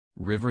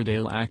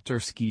Riverdale actor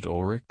Skeet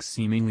Ulrich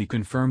seemingly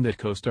confirmed that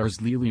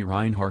co-stars Lili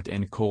Reinhart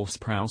and Cole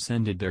Sprouse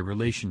ended their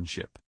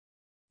relationship.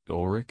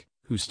 Ulrich,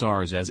 who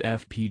stars as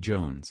F.P.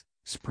 Jones,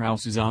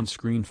 Sprouse's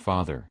on-screen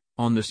father,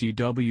 on the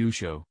CW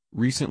show,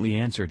 recently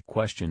answered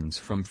questions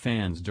from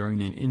fans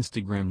during an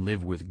Instagram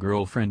Live with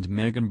girlfriend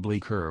Megan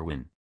Blake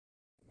Irwin.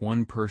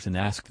 One person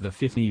asked the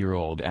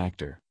 50-year-old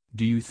actor,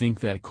 "Do you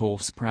think that Cole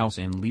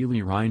Sprouse and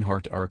Lili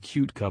Reinhart are a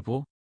cute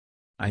couple?"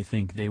 "I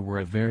think they were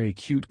a very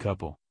cute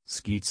couple,"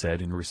 Skeet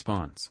said in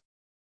response.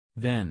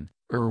 Then,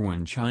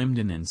 Irwin chimed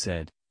in and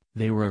said,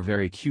 "They were a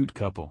very cute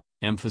couple,"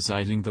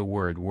 emphasizing the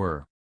word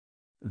were.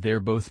 "They're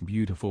both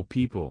beautiful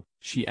people,"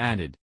 she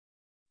added.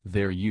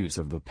 Their use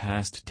of the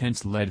past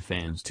tense led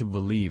fans to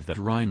believe that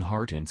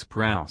Reinhart and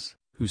Sprouse,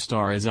 who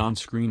star as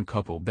on-screen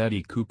couple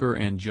Betty Cooper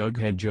and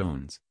Jughead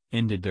Jones,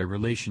 ended their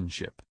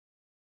relationship.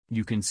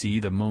 You can see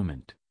the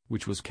moment,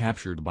 which was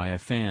captured by a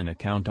fan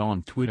account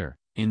on Twitter,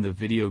 in the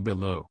video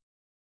below.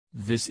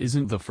 This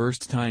isn't the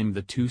first time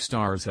the two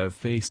stars have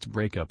faced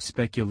breakup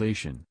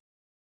speculation.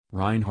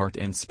 Reinhart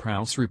and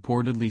Sprouse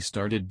reportedly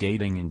started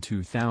dating in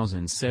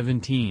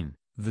 2017,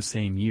 the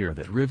same year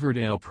that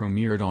Riverdale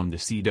premiered on the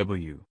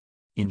CW.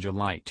 In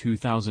July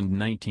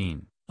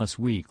 2019, Us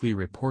Weekly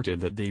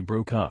reported that they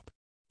broke up.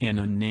 An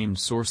unnamed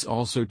source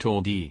also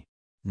told E!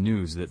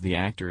 News that the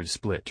actors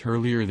split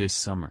earlier this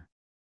summer.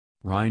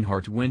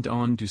 Reinhart went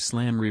on to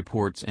slam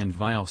reports and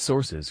vile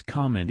sources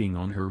commenting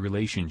on her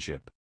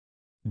relationship.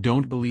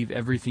 "Don't believe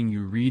everything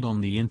you read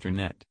on the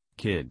internet,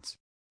 kids.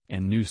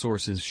 And news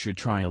sources should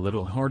try a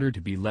little harder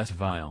to be less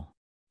vile.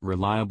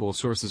 Reliable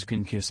sources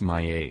can kiss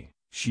my A,"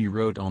 she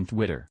wrote on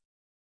Twitter.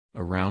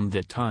 Around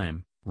that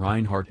time,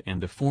 Reinhart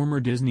and the former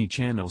Disney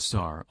Channel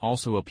star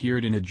also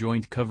appeared in a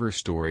joint cover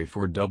story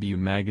for W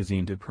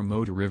magazine to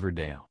promote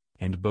Riverdale,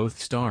 and both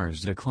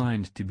stars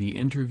declined to be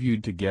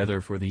interviewed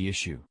together for the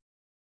issue.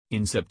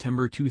 In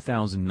September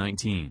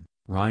 2019,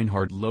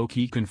 Reinhart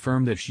low-key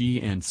confirmed that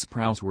she and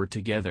Sprouse were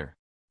together.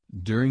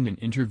 During an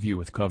interview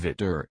with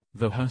Coveter,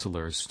 the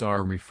Hustlers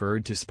star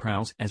referred to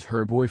Sprouse as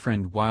her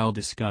boyfriend while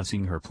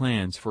discussing her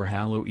plans for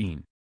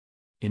Halloween.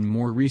 In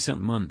more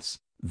recent months,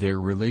 their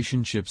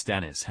relationship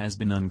status has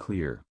been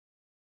unclear.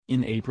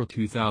 In April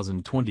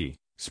 2020,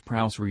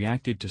 Sprouse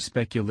reacted to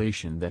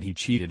speculation that he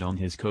cheated on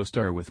his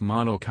co-star with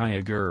model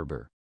Kaya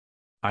Gerber.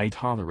 "I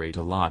tolerate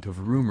a lot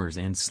of rumors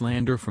and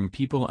slander from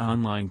people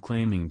online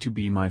claiming to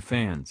be my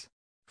fans.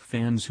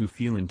 Fans who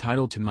feel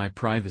entitled to my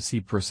privacy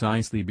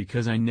precisely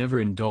because I never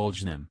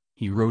indulge them,"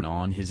 he wrote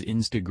on his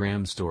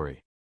Instagram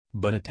story.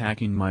 "But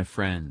attacking my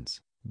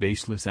friends,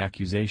 baseless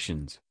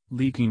accusations,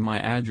 leaking my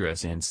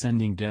address and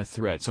sending death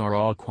threats are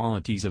all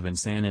qualities of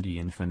insanity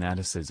and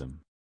fanaticism.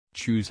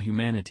 Choose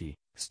humanity,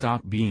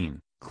 stop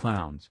being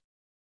clowns."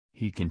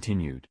 He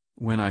continued,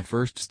 "When I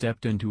first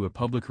stepped into a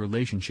public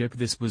relationship,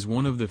 this was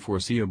one of the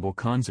foreseeable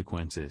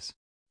consequences.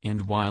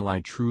 And while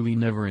I truly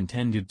never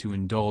intended to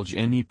indulge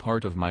any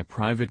part of my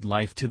private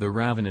life to the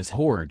ravenous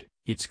horde,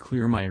 it's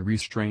clear my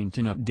restraint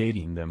in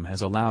updating them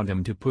has allowed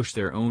them to push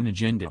their own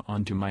agenda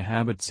onto my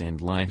habits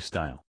and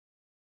lifestyle."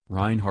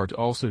 Reinhart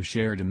also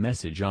shared a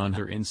message on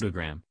her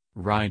Instagram,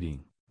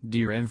 writing,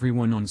 "Dear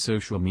everyone on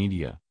social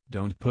media,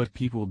 don't put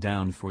people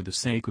down for the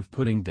sake of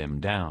putting them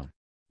down.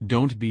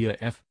 Don't be a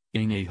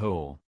f***ing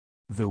a-hole.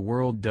 The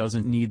world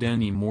doesn't need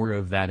any more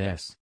of that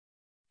s."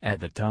 At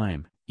the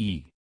time,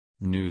 E!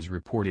 News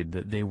reported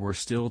that they were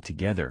still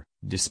together,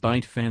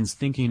 despite fans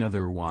thinking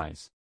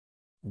otherwise.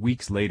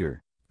 Weeks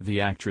later, the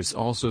actress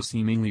also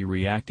seemingly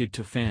reacted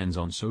to fans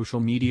on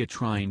social media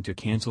trying to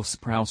cancel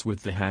Sprouse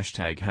with the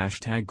hashtag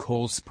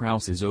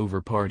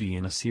 #ColeSprouseIsOverParty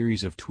in a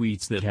series of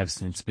tweets that have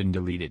since been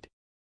deleted.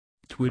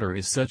 "Twitter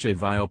is such a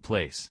vile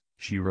place,"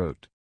 she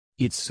wrote.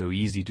 "It's so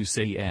easy to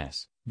say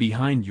s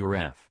behind your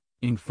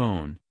f***ing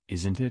phone,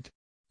 isn't it?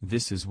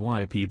 This is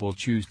why people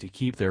choose to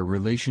keep their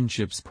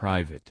relationships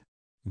private.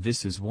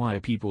 This is why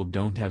people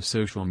don't have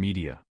social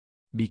media.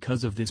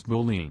 Because of this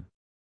bullying."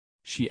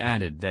 She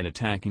added that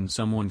attacking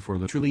someone for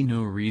literally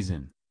no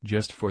reason,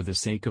 just for the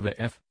sake of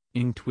a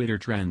f***ing Twitter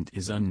trend,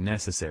 is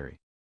unnecessary.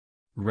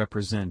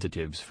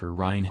 Representatives for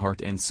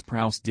Reinhart and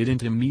Sprouse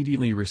didn't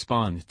immediately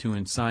respond to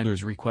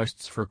insiders'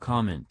 requests for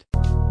comment.